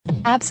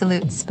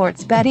Absolute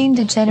sports betting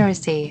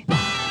degeneracy.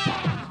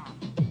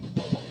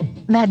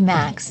 Mad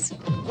Max.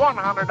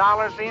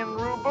 $100 in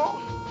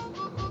rubles,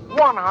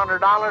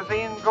 $100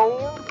 in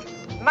gold,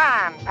 9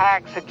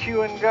 packs of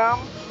chewing gum,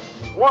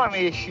 1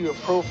 issue of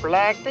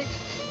prophylactics,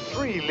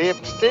 3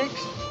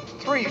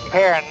 lipsticks, 3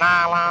 pair of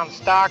nylon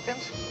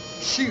stockings.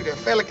 Shoot, a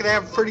fella could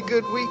have a pretty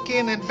good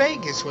weekend in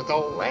Vegas with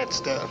all that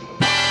stuff.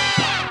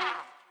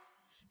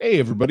 Hey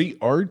everybody,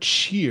 Arch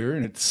here,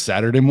 and it's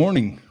Saturday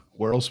morning.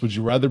 Where else would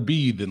you rather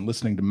be than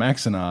listening to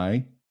Max and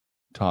I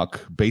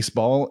talk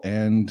baseball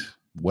and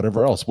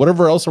whatever else?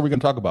 Whatever else are we going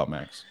to talk about,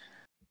 Max?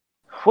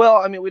 Well,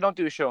 I mean, we don't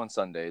do a show on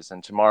Sundays,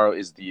 and tomorrow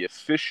is the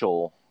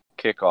official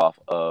kickoff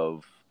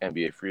of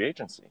NBA free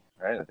agency,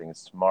 right? I think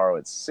it's tomorrow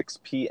at 6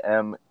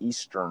 p.m.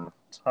 Eastern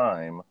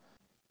time.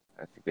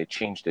 I think they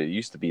changed it. It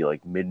used to be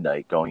like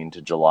midnight going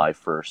into July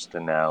 1st,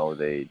 and now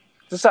they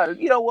decided,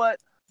 you know what?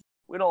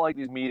 We don't like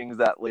these meetings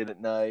that late at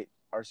night.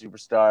 Our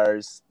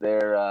superstars,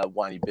 they're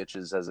whiny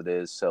bitches as it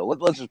is, so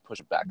let's just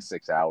push it back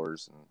 6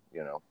 hours, and,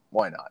 you know,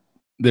 why not?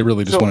 They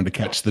really just wanted to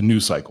catch the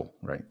news cycle,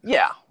 right?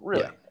 Yeah,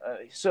 really. Yeah.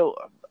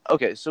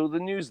 Okay, so the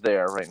news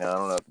there right now, I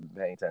don't know if you're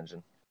paying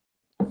attention,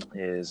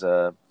 is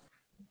you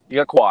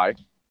got Kawhi.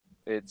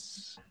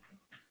 It's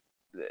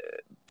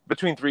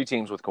between 3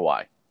 teams with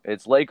Kawhi.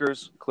 It's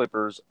Lakers,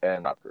 Clippers,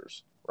 and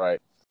Raptors, right?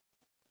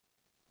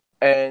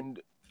 And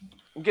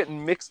I'm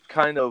getting mixed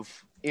kind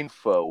of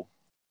info.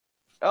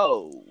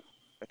 Oh,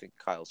 I think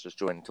Kyle's just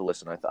joining to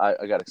listen.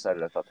 I got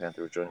excited. I thought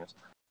Panther was joining us.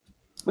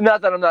 But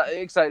not that I'm not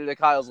excited that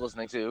Kyle's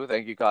listening too.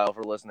 Thank you, Kyle,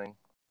 for listening.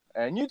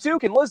 And you too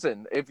can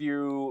listen. If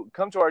you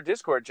come to our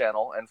Discord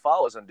channel and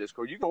follow us on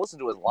Discord, you can listen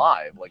to us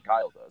live like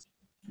Kyle does.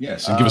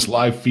 Yes, and give us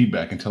live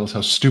feedback and tell us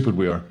how stupid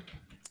we are.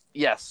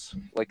 Yes,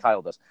 like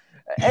Kyle does.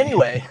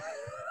 Anyway,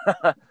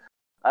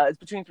 it's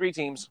between 3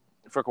 teams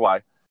for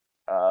Kawhi.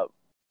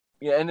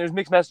 Yeah, and there's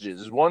mixed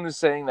messages. One is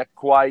saying that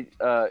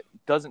Kawhi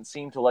doesn't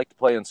seem to like to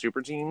play on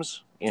super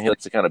teams. You know, he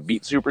likes to kind of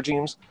beat super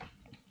teams.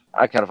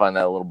 I kind of find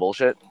that a little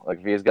bullshit. Like,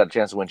 if he has got a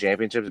chance to win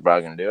championships, he's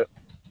probably going to do it.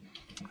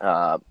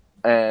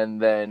 And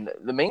then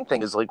the main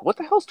thing is, like, what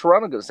the hell is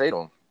Toronto going to say to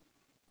him?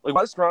 Like,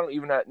 why does Toronto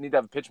even need to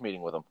have a pitch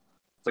meeting with him?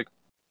 It's like,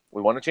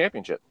 we won a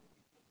championship.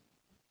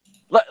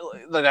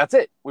 That's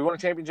it. We won a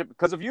championship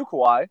because of you,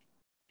 Kawhi.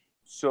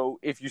 So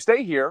if you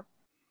stay here,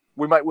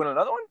 we might win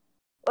another one?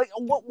 Like,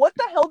 what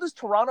the hell does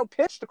Toronto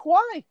pitch to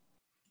Kawhi?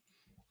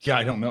 Yeah,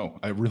 I don't know.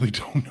 I really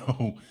don't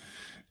know.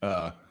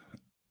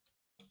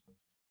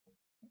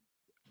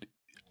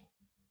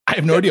 I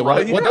have no idea.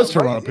 What does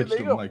Toronto pitch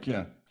to him? Like,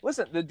 yeah.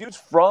 Listen, the dude's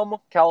from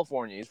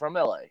California. He's from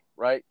L.A.,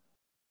 right?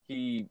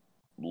 He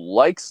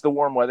likes the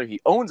warm weather. He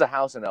owns a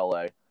house in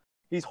L.A.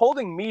 He's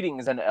holding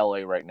meetings in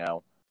L.A. right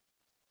now.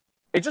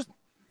 It just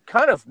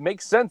kind of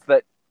makes sense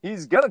that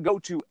he's going to go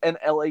to an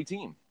L.A.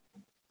 team.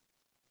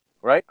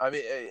 Right? I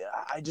mean,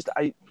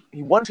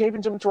 he won a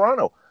championship in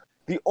Toronto.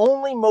 The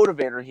only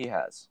motivator he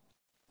has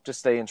to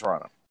stay in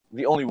Toronto,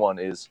 the only one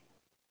is,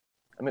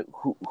 I mean,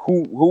 who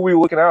are we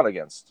looking out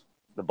against?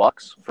 The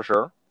Bucks, for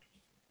sure.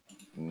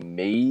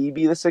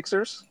 Maybe the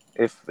Sixers,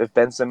 if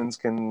Ben Simmons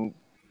can,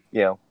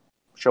 you know,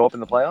 show up in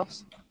the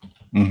playoffs.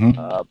 Mm-hmm.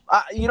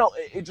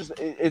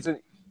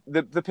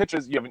 The pitch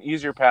is you have an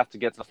easier path to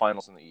get to the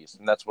finals in the East,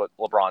 and that's what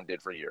LeBron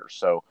did for years.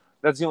 So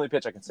that's the only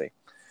pitch I can see.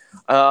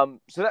 So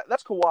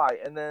that's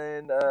Kawhi, and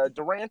then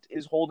Durant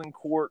is holding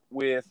court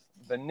with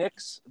the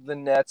Knicks, the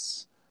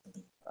Nets,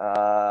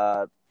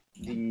 the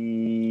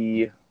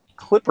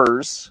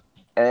Clippers,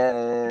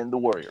 and the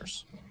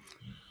Warriors.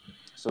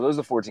 So those are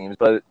the 4 teams,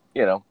 but,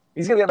 you know,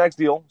 he's going to get a max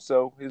deal,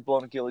 so his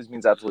blown Achilles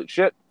means absolute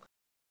shit.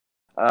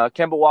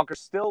 Kemba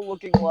Walker's still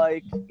looking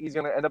like he's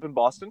going to end up in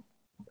Boston.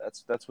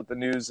 That's what the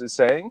news is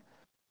saying.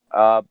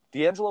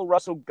 D'Angelo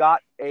Russell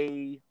got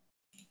a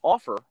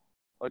offer,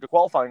 like a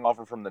qualifying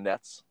offer from the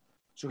Nets.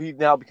 So he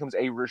now becomes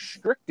a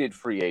restricted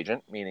free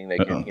agent, meaning they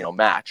can, you know,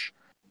 match,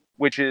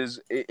 which is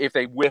if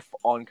they whiff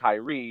on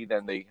Kyrie,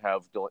 then they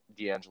have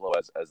D'Angelo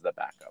as the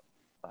backup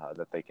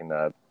that they can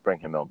bring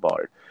him on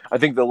board. I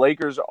think the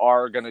Lakers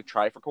are going to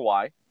try for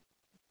Kawhi,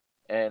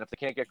 and if they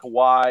can't get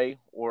Kawhi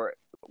or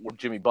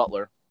Jimmy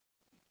Butler,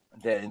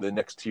 then the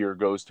next tier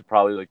goes to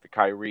probably like the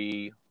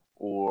Kyrie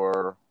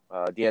or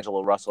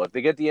D'Angelo Russell. If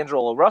they get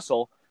D'Angelo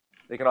Russell,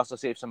 they can also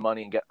save some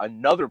money and get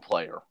another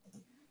player.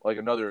 Like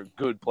another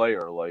good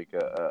player, like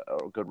a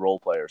good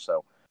role player.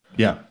 So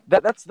yeah,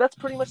 that's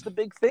pretty much the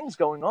big things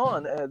going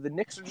on. The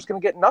Knicks are just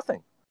going to get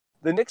nothing.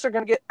 The Knicks are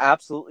going to get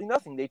absolutely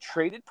nothing. They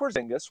traded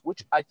Porzingis,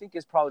 which I think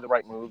is probably the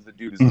right move. The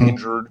dude is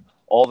injured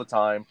all the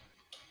time.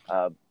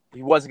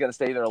 He wasn't going to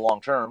stay there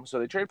long term, so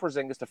they traded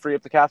Porzingis to free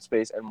up the cap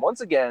space. And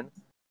once again,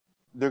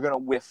 they're going to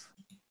whiff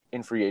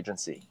in free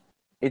agency.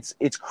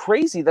 It's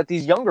crazy that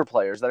these younger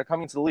players that are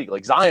coming to the league,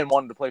 like Zion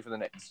wanted to play for the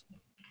Knicks.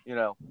 You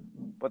know,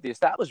 but the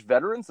established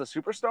veterans, the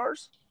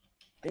superstars,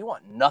 they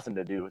want nothing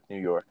to do with New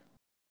York.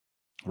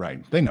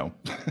 Right. They know.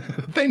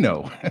 They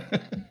know.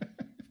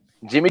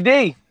 Jimmy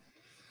D.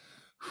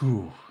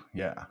 Whew.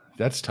 Yeah,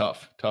 that's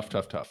tough.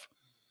 Tough.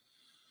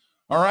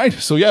 All right.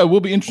 So, yeah, it will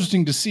be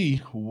interesting to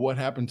see what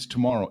happens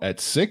tomorrow at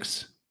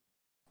 6.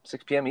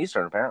 6 p.m.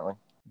 Eastern, apparently.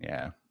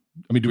 Yeah.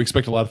 I mean, do we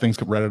expect a lot of things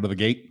come right out of the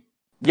gate?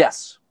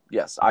 Yes.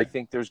 I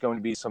think there's going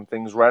to be some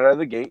things right out of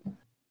the gate.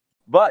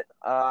 But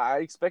I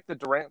expect the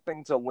Durant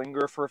thing to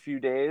linger for a few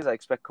days. I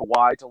expect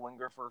Kawhi to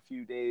linger for a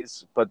few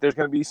days. But there's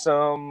going to be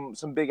some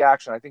big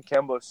action. I think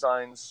Kemba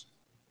signs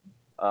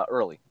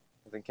early.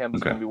 I think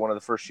Kemba's going to be one of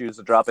the first shoes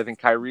to drop. I think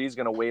Kyrie's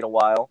going to wait a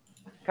while.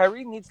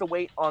 Kyrie needs to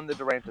wait on the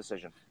Durant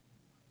decision.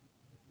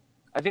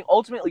 I think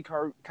ultimately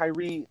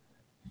Kyrie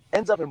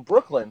ends up in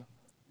Brooklyn,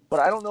 but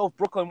I don't know if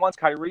Brooklyn wants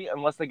Kyrie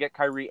unless they get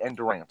Kyrie and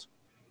Durant.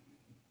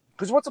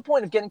 Because what's the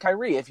point of getting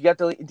Kyrie if you got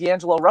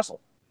D'Angelo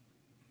Russell?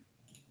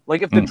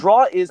 Like, if the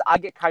draw is I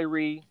get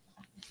Kyrie,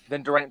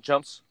 then Durant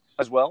jumps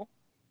as well.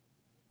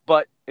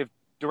 But if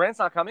Durant's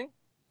not coming,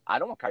 I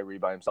don't want Kyrie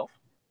by himself.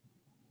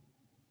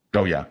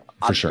 Oh, yeah,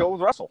 for sure. I'd go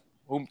with Russell,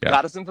 who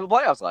got us into the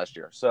playoffs last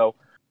year. So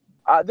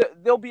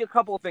there'll be a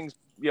couple of things,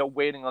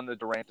 waiting on the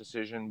Durant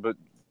decision. But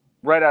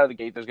right out of the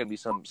gate, there's going to be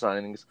some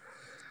signings.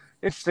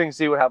 Interesting to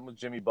see what happens with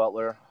Jimmy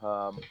Butler.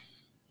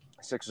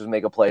 Sixers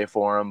make a play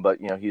for him, but,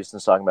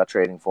 Houston's talking about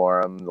trading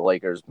for him. The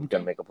Lakers going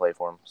to make a play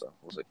for him. So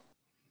we'll see.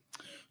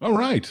 All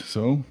right,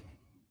 so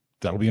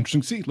that'll be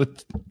interesting to see.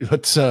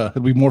 Let's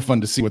it'll be more fun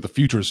to see what the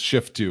futures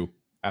shift to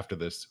after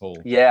this whole.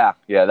 Yeah,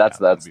 that's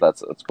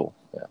cool.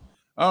 Yeah.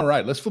 All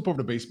right, let's flip over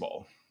to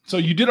baseball. So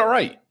you did all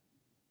right.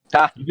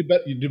 You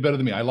did better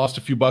than me. I lost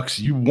a few bucks.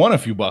 You won a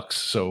few bucks.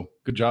 So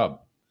good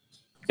job.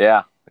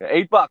 Yeah,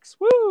 $8.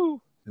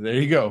 Woo! There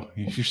you go.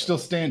 You're still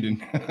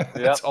standing.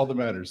 That's all that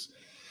matters.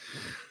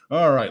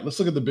 All right, let's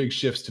look at the big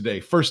shifts today.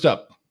 First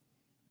up,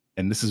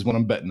 and this is what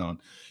I'm betting on.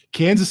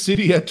 Kansas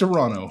City at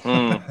Toronto.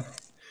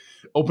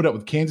 Opened up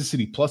with Kansas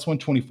City plus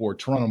 124,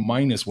 Toronto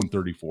minus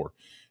 134.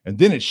 And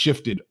then it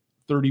shifted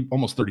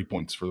almost 30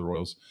 points for the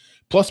Royals.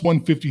 Plus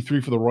 153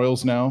 for the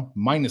Royals now,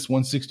 minus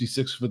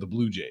 166 for the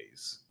Blue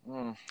Jays.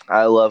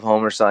 I love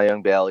Homer Cy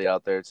Young Bailey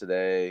out there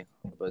today,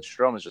 but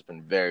Strom has just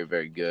been very,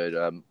 very good.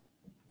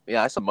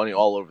 I saw money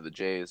all over the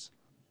Jays,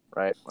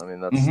 right? I mean,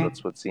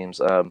 that's what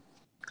seems. I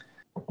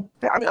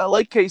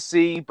like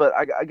KC, but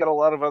I got a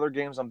lot of other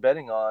games I'm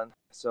betting on.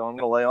 So I'm going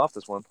to lay off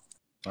this one.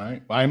 All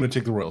right. I'm going to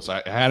take the Royals.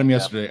 I had them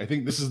yesterday. I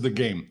think this is the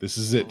game. This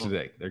is it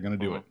today. They're going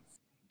to do it.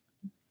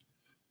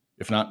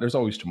 If not, there's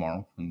always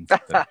tomorrow.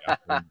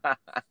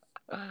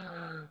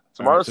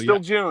 Tomorrow's still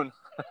June.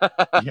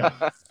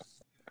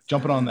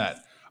 Jumping on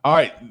that. All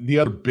right. The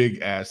other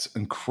big-ass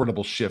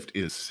incredible shift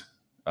is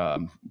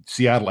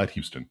Seattle at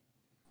Houston.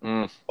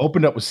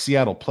 Opened up with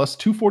Seattle plus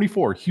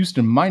 244,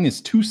 Houston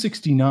minus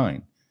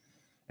 269.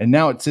 And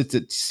now it sits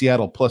at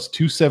Seattle plus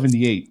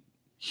 278.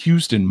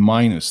 Houston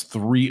minus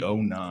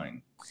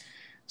 309.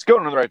 It's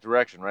going in the right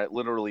direction, right?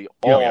 Literally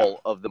all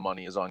of the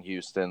money is on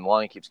Houston. The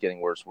line keeps getting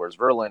worse, whereas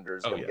Verlander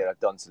is going to get it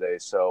done today.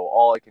 So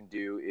all I can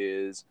do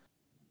is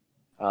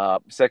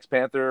Sex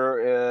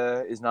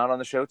Panther is not on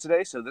the show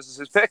today, so this is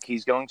his pick.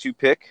 He's going to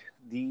pick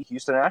the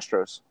Houston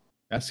Astros.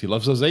 Yes, he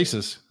loves those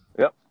aces.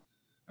 Yep.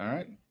 All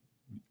right.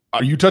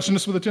 Are you touching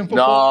this with a 10-foot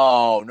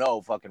pole?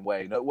 No fucking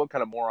way. No, what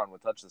kind of moron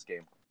would touch this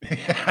game?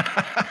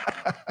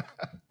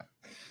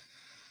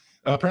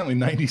 Apparently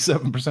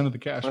 97% of the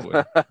cash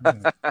would.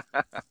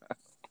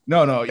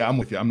 No, I'm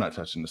with you. I'm not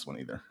touching this one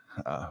either.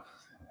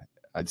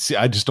 I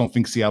just don't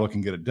think Seattle can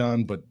get it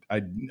done, but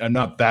I'm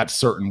not that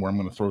certain where I'm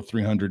going to throw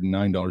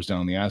 $309 down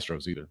on the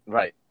Astros either.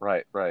 Right.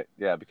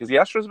 Yeah, because the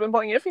Astros have been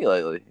playing iffy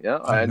lately. Yeah,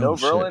 I know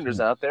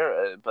Verlander's out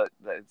there, but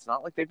it's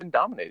not like they've been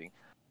dominating.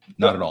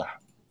 Not at all.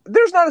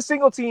 There's not a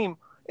single team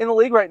in the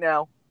league right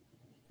now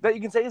that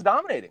you can say is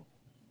dominating.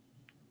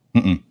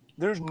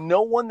 There's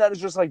no one that is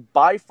just like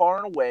by far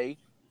and away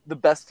the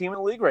best team in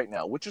the league right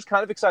now, which is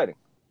kind of exciting.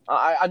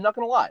 I'm not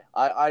going to lie.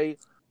 I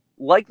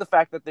like the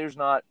fact that there's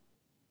not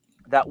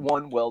that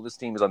one, this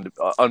team is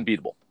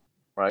unbeatable,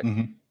 right?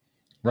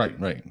 Right.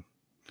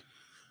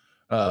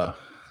 The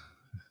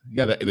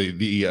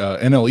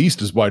NL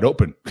East is wide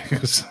open.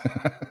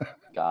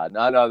 God,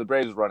 no, the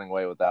Braves are running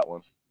away with that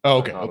one. Oh,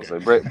 okay. Honestly,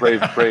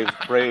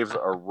 Braves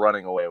are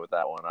running away with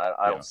that one.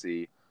 I don't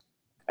see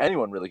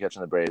anyone really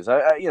catching the Braves.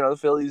 The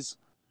Phillies,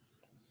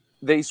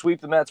 they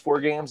sweep the Mets 4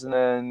 games and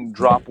then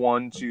drop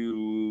one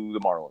to the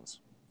Marlins,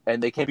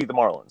 and they can't beat the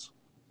Marlins.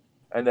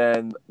 And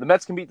then the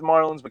Mets can beat the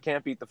Marlins but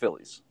can't beat the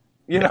Phillies.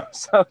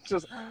 So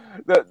just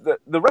the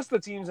rest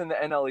of the teams in the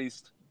NL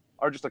East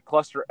are just a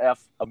cluster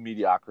F of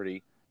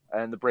mediocrity,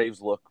 and the Braves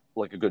look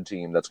like a good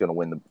team that's going to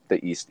win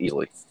the East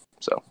easily.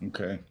 So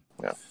okay,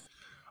 yeah.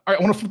 All right,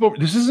 I want to flip over.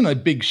 This isn't a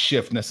big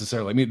shift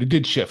necessarily. I mean, it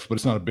did shift, but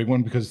it's not a big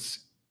one because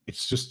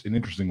it's just an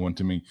interesting one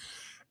to me.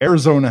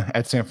 Arizona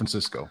at San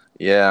Francisco.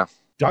 Yeah.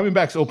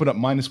 Diamondbacks opened up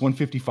minus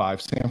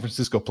 155, San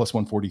Francisco plus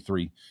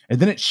 143. And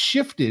then it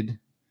shifted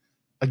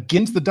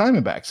against the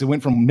Diamondbacks. It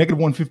went from negative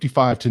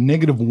 155 to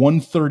negative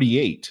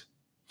 138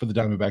 for the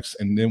Diamondbacks,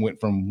 and then went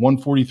from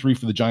 143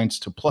 for the Giants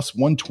to plus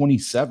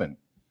 127.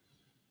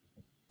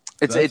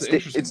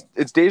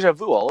 It's deja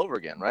vu all over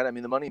again, right? I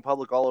mean, the money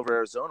public all over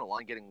Arizona,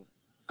 line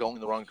going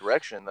in the wrong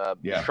direction.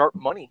 Sharp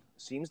money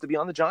seems to be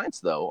on the Giants,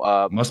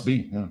 though. Must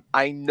be. Yeah.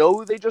 I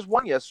know they just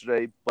won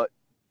yesterday, but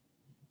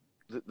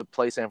the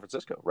play San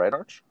Francisco, right,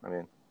 Arch? I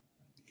mean,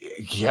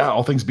 Yeah,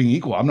 all things being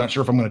equal, I'm not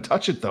sure if I'm going to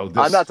touch it though.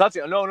 I'm not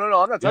touching it. No,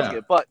 I'm not touching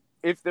it. But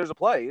if there's a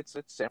play, it's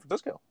San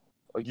Francisco.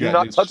 Like, you're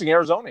not touching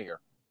Arizona here.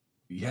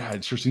 Yeah,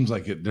 it sure seems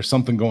like there's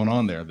something going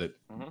on there that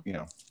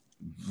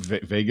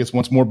Vegas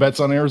wants more bets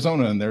on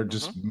Arizona, and they're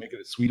just making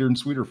it sweeter and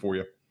sweeter for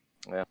you.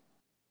 Yeah.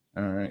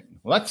 All right.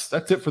 Well,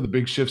 that's it for the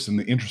big shifts and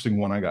the interesting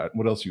one I got.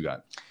 What else you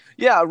got?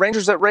 Yeah,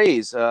 Rangers at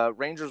Rays.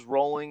 Rangers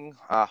rolling.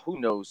 Who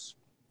knows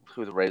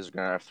who the Rays are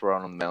going to have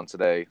thrown on the mound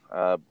today.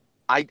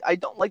 I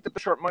don't like that the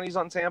sharp money's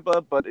on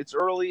Tampa, but it's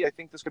early. I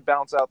think this could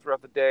bounce out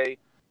throughout the day.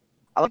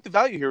 I like the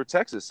value here with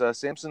Texas.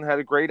 Samson had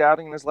a great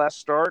outing in his last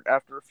start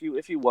after a few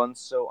iffy ones,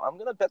 so I'm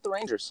going to bet the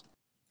Rangers.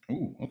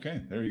 Ooh,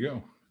 okay. There you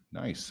go.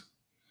 Nice.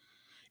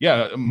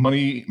 Yeah,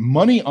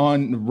 money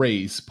on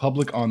Rays,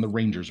 public on the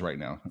Rangers right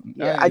now.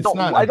 Yeah, I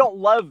don't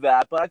love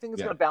that, but I think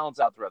it's going to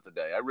balance out throughout the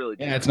day. I really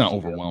do. Yeah, it's not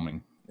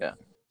overwhelming. Yeah.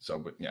 So,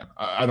 but yeah,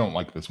 I don't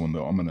like this one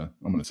though. I'm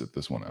gonna sit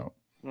this one out.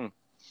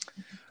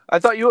 I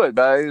thought you would,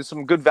 but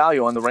some good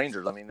value on the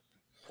Rangers. I mean,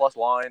 plus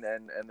line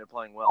and they're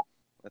playing well.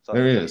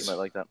 There it is. You might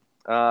like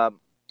that.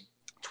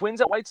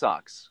 Twins at White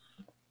Sox.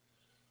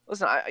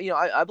 Listen,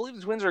 I believe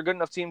the Twins are a good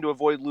enough team to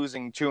avoid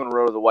losing 2 in a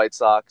row to the White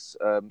Sox.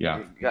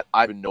 You got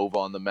Ivan Nova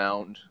on the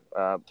mound.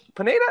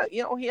 Pineda,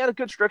 he had a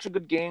good stretch of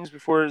good games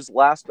before his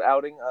last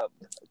outing.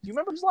 Do you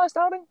remember his last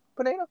outing,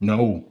 Pineda?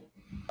 No.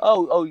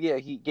 Oh yeah,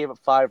 he gave up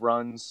 5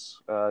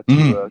 runs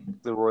to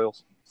the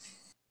Royals.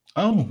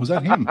 Oh, was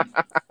that him?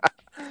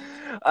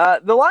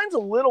 The line's a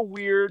little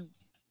weird,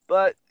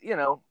 but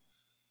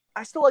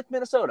I still like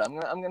Minnesota.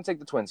 I'm gonna take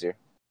the Twins here.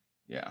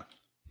 Yeah.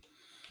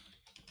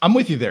 I'm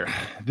with you there.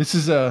 This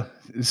is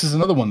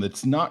another one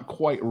that's not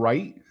quite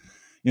right.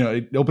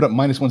 It opened up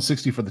minus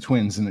 160 for the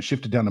Twins, and it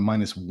shifted down to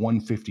minus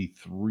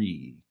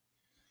 153,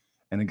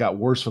 and it got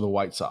worse for the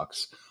White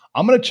Sox.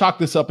 I'm going to chalk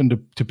this up into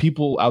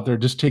people out there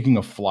just taking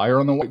a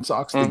flyer on the White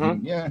Sox, thinking,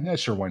 yeah,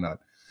 sure, why not?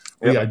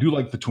 But yeah, I do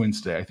like the Twins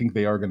today. I think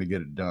they are going to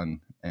get it done,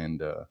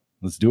 and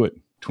let's do it.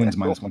 Twins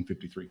minus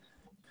 153.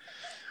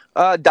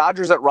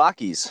 Dodgers at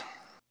Rockies.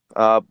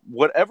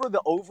 Whatever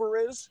the over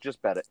is,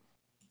 just bet it.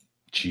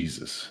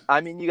 Jesus. I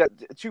mean, you got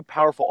 2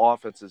 powerful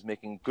offenses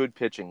making good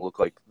pitching look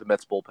like the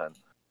Mets bullpen.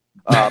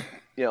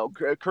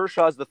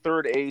 Kershaw's the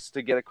third ace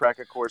to get a crack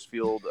at Coors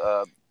Field.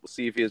 We'll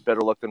see if he has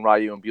better luck than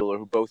Ryu and Buehler,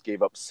 who both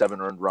gave up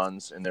 7 earned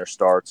runs in their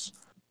starts.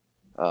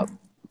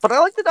 But I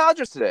like the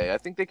Dodgers today. I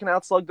think they can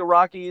outslug the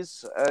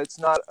Rockies. It's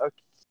not a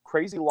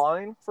crazy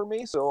line for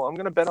me, so I'm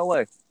going to bet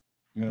LA.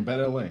 You're going to bet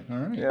LA.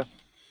 All right. Yeah.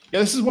 Yeah,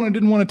 this is one I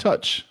didn't want to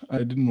touch. I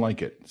didn't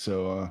like it.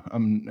 So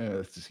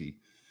let's see.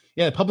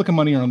 Yeah, public and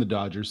money are on the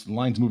Dodgers. The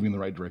line's moving in the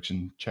right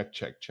direction. Check.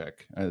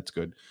 That's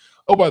good.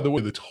 Oh, by the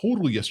way, the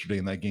total yesterday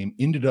in that game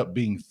ended up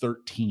being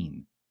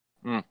 13.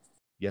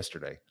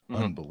 Yesterday.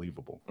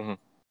 Unbelievable.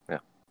 Yeah.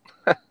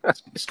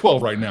 It's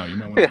 12 right now. You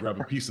might want to grab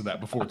a piece of that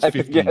before it's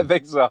 15. I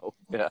think so.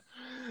 Yeah.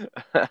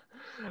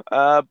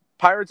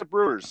 Pirates at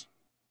Brewers.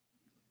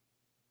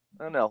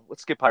 I don't know.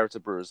 Let's skip Pirates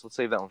at Brewers. Let's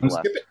save that one for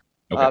last.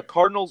 Okay.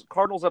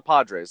 Cardinals at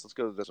Padres. Let's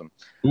go to this one.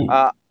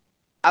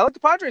 I like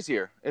the Padres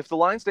here. If the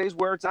line stays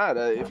where it's at,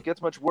 if it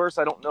gets much worse,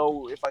 I don't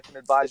know if I can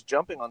advise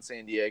jumping on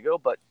San Diego.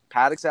 But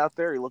Paddock's out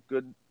there. He looked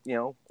good,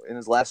 in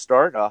his last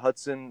start.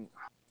 Hudson,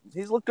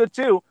 he's looked good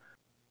too.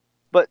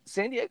 But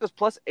San Diego's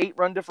plus 8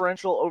 run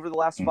differential over the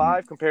last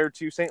 5 compared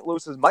to St.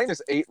 Louis's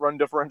minus 8 run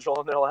differential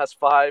in their last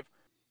 5.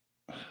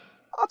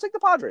 I'll take the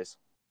Padres.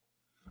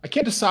 I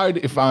can't decide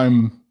if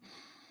I'm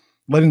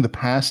letting the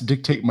past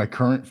dictate my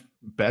current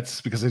bets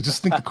because I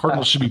just think the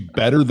Cardinals should be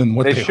better than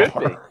what they should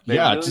are. Be. They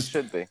really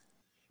should be.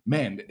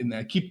 Man, and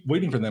I keep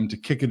waiting for them to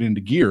kick it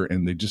into gear,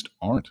 and they just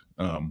aren't.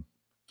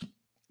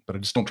 But I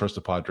just don't trust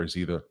the Padres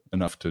either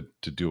enough to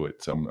do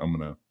it. So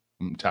I'm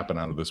tapping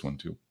out of this one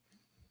too.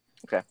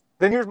 Okay,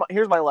 then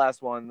here's my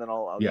last one. Then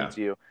I'll give it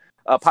to you.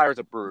 Pirates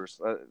at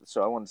Brewers.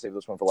 So I want to save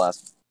this one for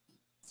last.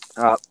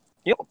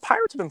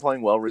 Pirates have been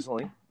playing well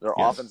recently. Their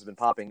offense has been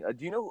popping.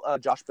 Do you know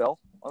Josh Bell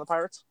on the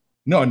Pirates?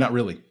 No, not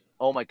really.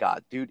 Oh my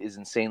God, dude is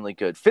insanely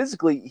good.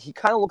 Physically, he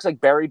kind of looks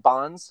like Barry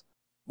Bonds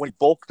when he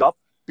bulked up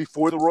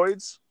before the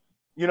roids.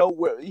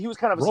 He was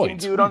kind of a skinny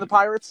dude on the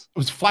Pirates. It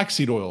was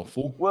flaxseed oil,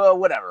 fool. Well,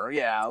 whatever.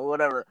 Yeah,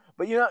 whatever.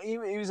 But, he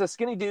was a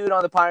skinny dude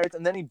on the Pirates,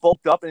 and then he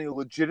bulked up, and he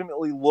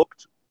legitimately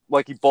looked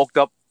like he bulked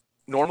up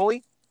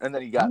normally, and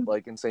then he got,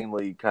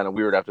 insanely kind of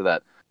weird after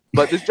that.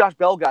 But this Josh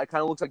Bell guy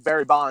kind of looks like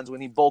Barry Bonds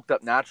when he bulked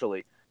up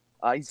naturally.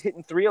 He's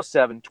hitting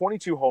 307,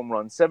 22 home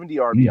runs, 70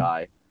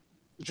 RBI.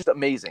 It's just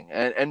amazing.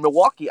 And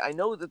Milwaukee, I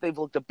know that they've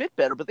looked a bit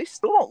better, but they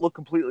still don't look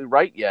completely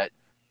right yet.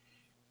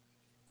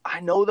 I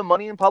know the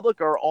money in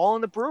public are all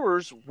in the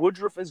Brewers.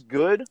 Woodruff is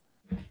good,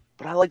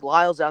 but I like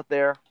Lyles out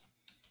there.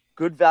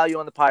 Good value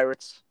on the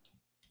Pirates.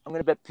 I'm going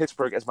to bet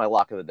Pittsburgh as my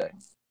lock of the day.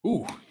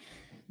 Ooh,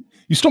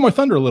 you stole my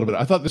thunder a little bit.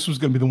 I thought this was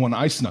going to be the one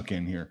I snuck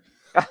in here.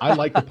 I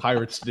like the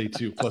Pirates today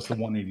too, plus the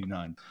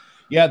 189.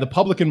 Yeah, the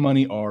public and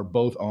money are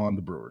both on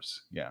the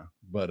Brewers. Yeah,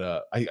 but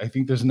I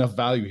think there's enough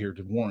value here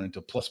to warrant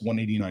a plus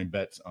 189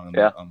 bets on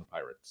the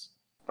Pirates.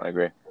 I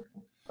agree.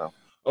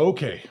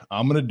 Okay,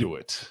 I'm going to do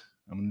it.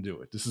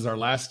 This is our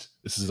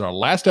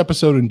last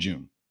episode in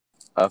June.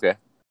 Okay.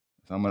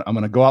 I'm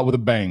gonna go out with a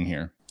bang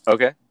here.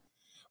 Okay.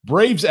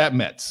 Braves at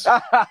Mets.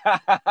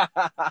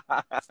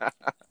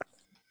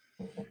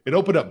 It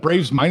opened up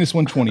Braves minus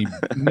 120,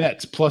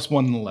 Mets plus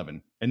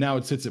 111, and now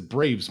it sits at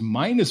Braves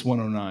minus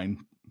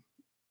 109,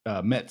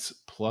 Mets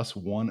plus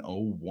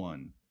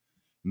 101.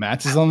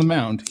 Matz is on the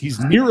mound. He's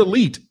near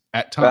elite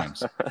at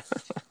times.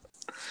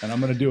 And I'm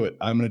going to do it.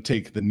 I'm going to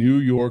take the New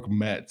York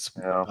Mets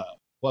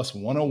plus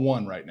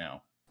 101 right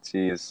now.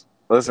 Jeez.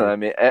 Listen, I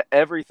mean,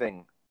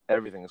 everything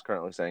is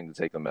currently saying to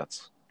take the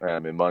Mets. Right? I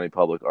mean, money,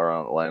 public are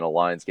on Atlanta.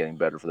 Line's getting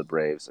better for the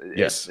Braves.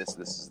 Yes.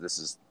 This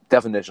is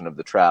definition of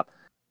the trap.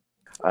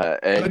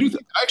 And I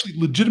actually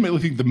legitimately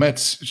think the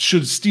Mets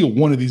should steal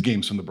one of these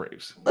games from the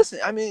Braves. Listen,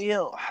 I mean,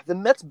 the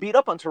Mets beat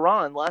up on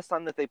Tehran last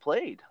time that they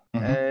played.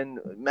 Mm-hmm. And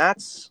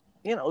Matt's,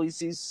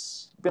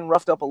 he's been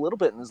roughed up a little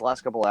bit in his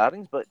last couple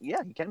outings, but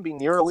yeah, he can be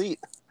near elite.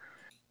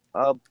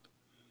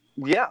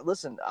 Yeah,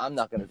 listen, I'm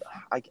not going to,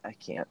 I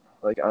can't.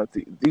 Like,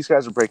 these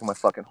guys are breaking my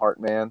fucking heart,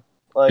 man.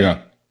 Like,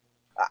 yeah.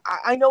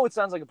 I know it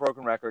sounds like a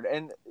broken record,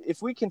 and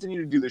if we continue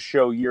to do this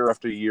show year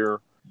after year,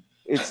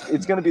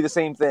 it's going to be the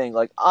same thing.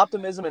 Like,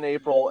 optimism in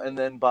April, and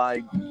then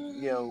by,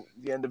 the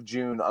end of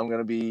June, I'm going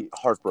to be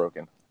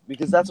heartbroken.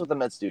 Because that's what the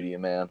Mets do to you,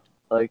 man.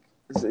 Like,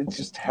 it's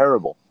just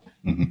terrible.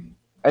 Mm-hmm.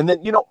 And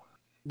then,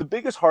 the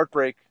biggest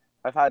heartbreak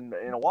I've had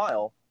in a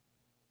while,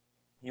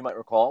 you might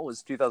recall,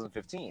 was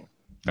 2015.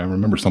 I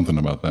remember something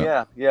about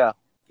that. Yeah.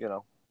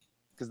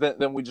 Because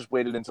then we just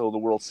waited until the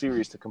World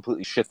Series to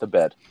completely shit the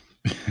bed.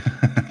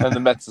 And the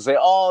Mets to say,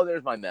 oh,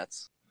 there's my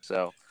Mets.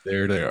 So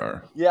there they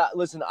are. Yeah,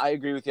 listen, I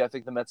agree with you. I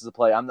think the Mets is a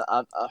play. I'm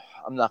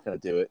not going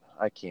to do it.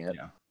 I can't.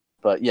 Yeah.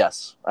 But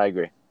yes, I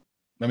agree.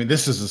 I mean,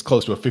 this is as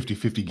close to a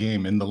 50-50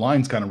 game, and the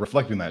line's kind of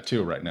reflecting that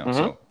too right now. Mm-hmm.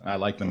 So I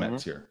like the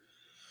Mets here.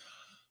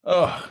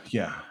 Oh,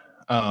 yeah.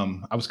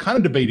 I was kind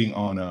of debating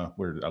on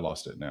where I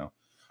lost it now.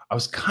 I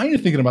was kind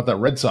of thinking about that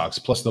Red Sox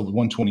plus the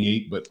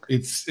 128, but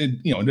it's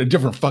in a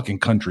different fucking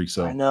country.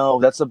 So I know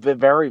that's a bit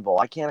variable.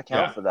 I can't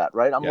account for that,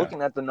 right? I'm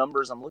looking at the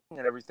numbers, I'm looking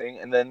at everything,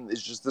 and then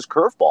it's just this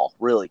curveball,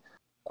 really,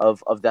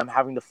 of them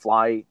having to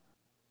fly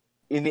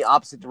in the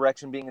opposite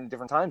direction, being in a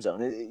different time zone.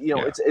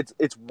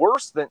 It's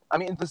worse than. I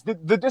mean,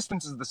 the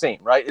distance is the same,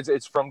 right?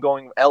 It's from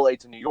going L.A.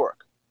 to New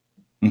York,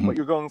 mm-hmm. but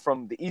you're going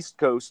from the East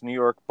Coast, New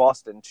York,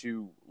 Boston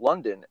to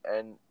London,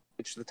 and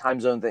it's the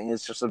time zone thing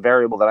is just a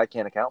variable that I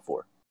can't account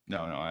for.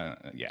 No, I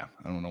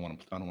don't want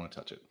to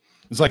touch it.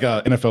 It's like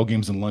NFL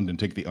games in London.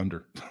 Take the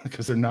under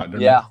because they're not.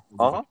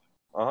 All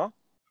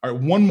right,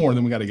 one more,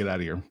 then we got to get out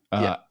of here.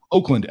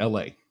 Oakland,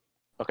 LA.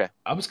 Okay.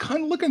 I was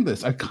kind of looking at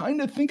this. I'm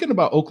kind of thinking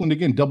about Oakland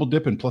again, double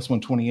dipping plus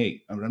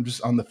 128. I mean, I'm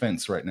just on the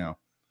fence right now.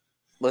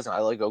 Listen, I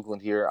like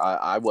Oakland here.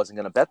 I wasn't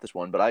going to bet this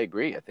one, but I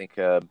agree. I think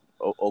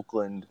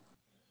Oakland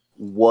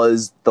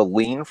was the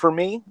lean for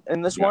me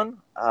in this one.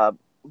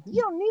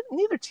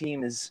 Neither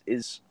team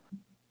is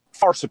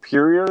far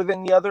superior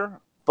than the other,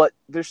 but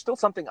there's still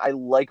something I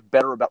like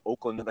better about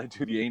Oakland than I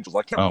do the Angels.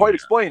 I can't quite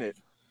explain it,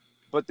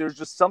 but there's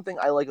just something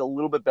I like a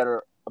little bit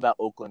better about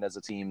Oakland as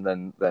a team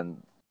than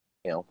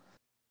the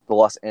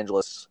Los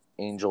Angeles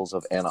Angels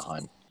of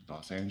Anaheim.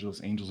 Los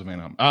Angeles Angels of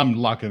Anaheim. I'm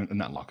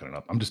not locking it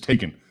up. I'm just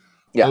taking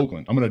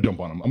Oakland. I'm going to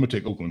jump on them. I'm going to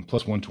take Oakland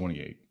plus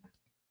 128.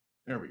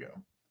 There we go.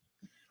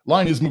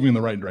 Line is moving in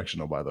the right direction,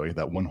 though, by the way.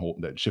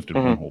 That shifted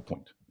one whole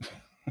point.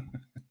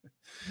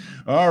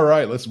 All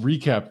right, let's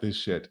recap this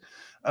shit.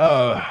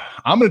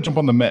 I'm going to jump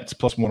on the Mets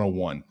plus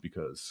 101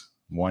 because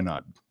why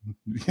not?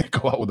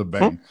 Go out with a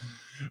bang.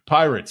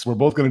 Pirates, we're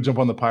both going to jump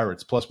on the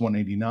Pirates plus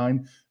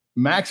 189.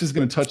 Max is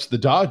going to touch the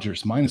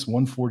Dodgers minus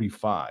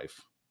 145.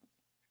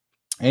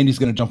 And he's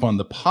going to jump on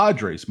the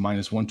Padres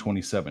minus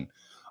 127.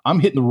 I'm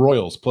hitting the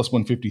Royals plus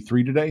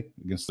 153 today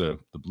against the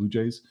Blue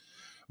Jays.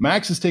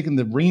 Max is taking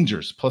the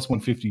Rangers plus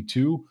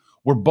 152.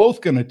 We're both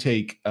going to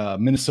take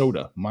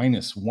Minnesota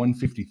minus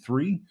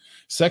 153.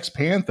 Sex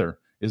Panther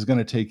is going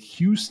to take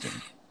Houston.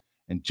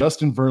 And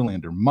Justin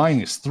Verlander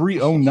minus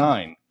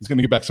 309. He's going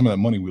to get back some of that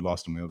money we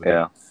lost him the other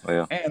day.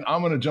 Yeah. And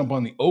I'm going to jump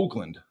on the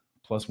Oakland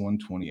plus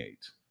 128.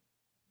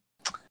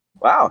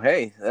 Wow,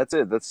 hey, that's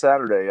it. That's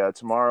Saturday.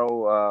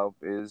 Tomorrow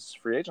is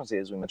free agency,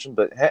 as we mentioned.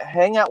 But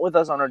hang out with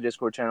us on our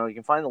Discord channel. You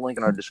can find the link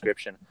in our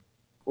description.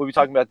 We'll be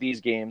talking about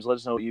these games. Let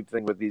us know what you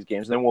think about these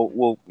games. And then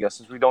we'll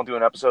since we don't do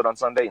an episode on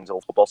Sunday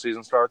until football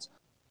season starts,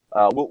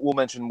 we'll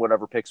mention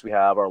whatever picks we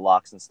have, our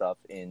locks and stuff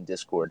in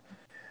Discord.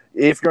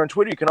 If you're on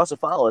Twitter, you can also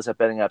follow us at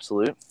Betting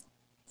Absolute.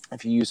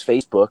 If you use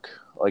Facebook,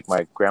 like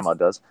my grandma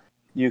does,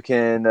 you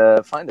can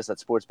find us at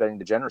Sports Betting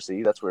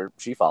Degeneracy. That's where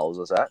she follows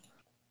us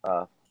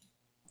at.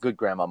 Good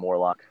grandma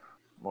Morlock.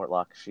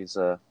 She's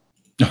a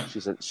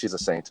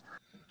saint.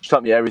 She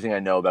taught me everything I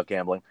know about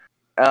gambling.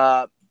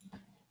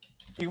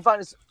 You can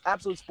find us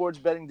Absolute Sports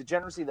Betting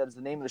Degeneracy. That is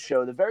the name of the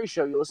show. The very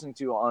show you're listening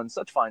to on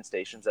such fine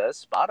stations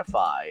as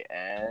Spotify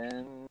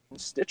and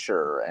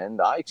Stitcher and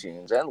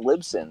iTunes and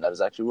Libsyn. That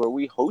is actually where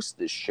we host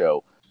this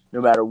show.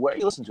 No matter where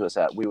you listen to us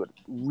at, we would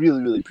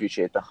really, really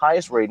appreciate the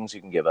highest ratings you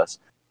can give us.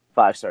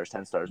 5 stars,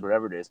 10 stars,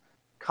 whatever it is.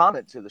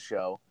 Comment to the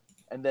show,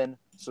 and then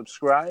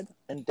subscribe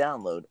and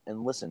download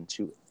and listen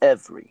to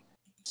every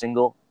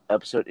single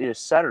episode is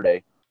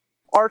Saturday.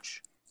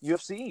 Arch,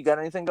 UFC, you got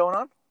anything going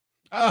on?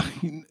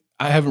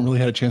 I haven't really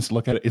had a chance to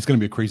look at it. It's going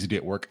to be a crazy day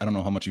at work. I don't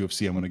know how much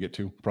UFC I'm going to get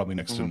to. Probably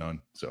next to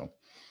none. So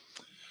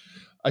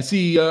I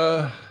see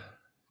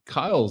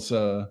Kyle's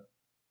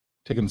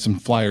taking some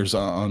flyers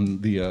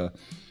on the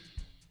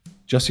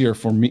Jussier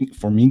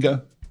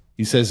Formiga.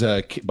 He says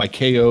by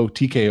KO,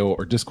 TKO,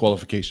 or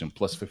disqualification,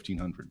 plus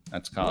 1,500.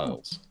 That's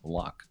Kyle's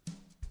lock.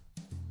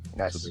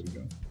 Nice. So there we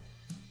go.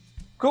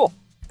 Cool.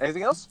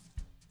 Anything else?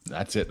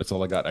 That's it. That's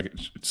all I got.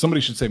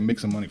 Somebody should say, make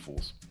some money,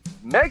 fools.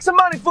 Make some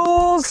money,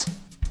 fools!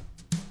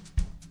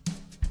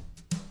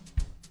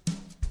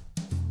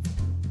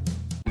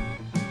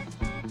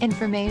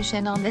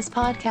 Information on this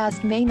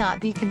podcast may not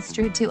be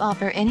construed to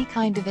offer any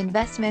kind of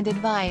investment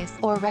advice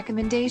or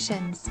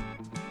recommendations.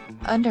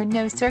 Under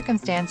no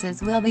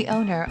circumstances will the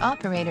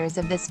owner-operators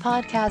of this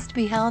podcast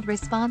be held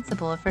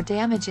responsible for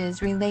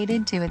damages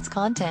related to its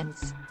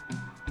contents.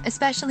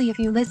 Especially if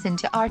you listen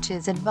to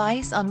Arch's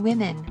advice on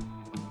women.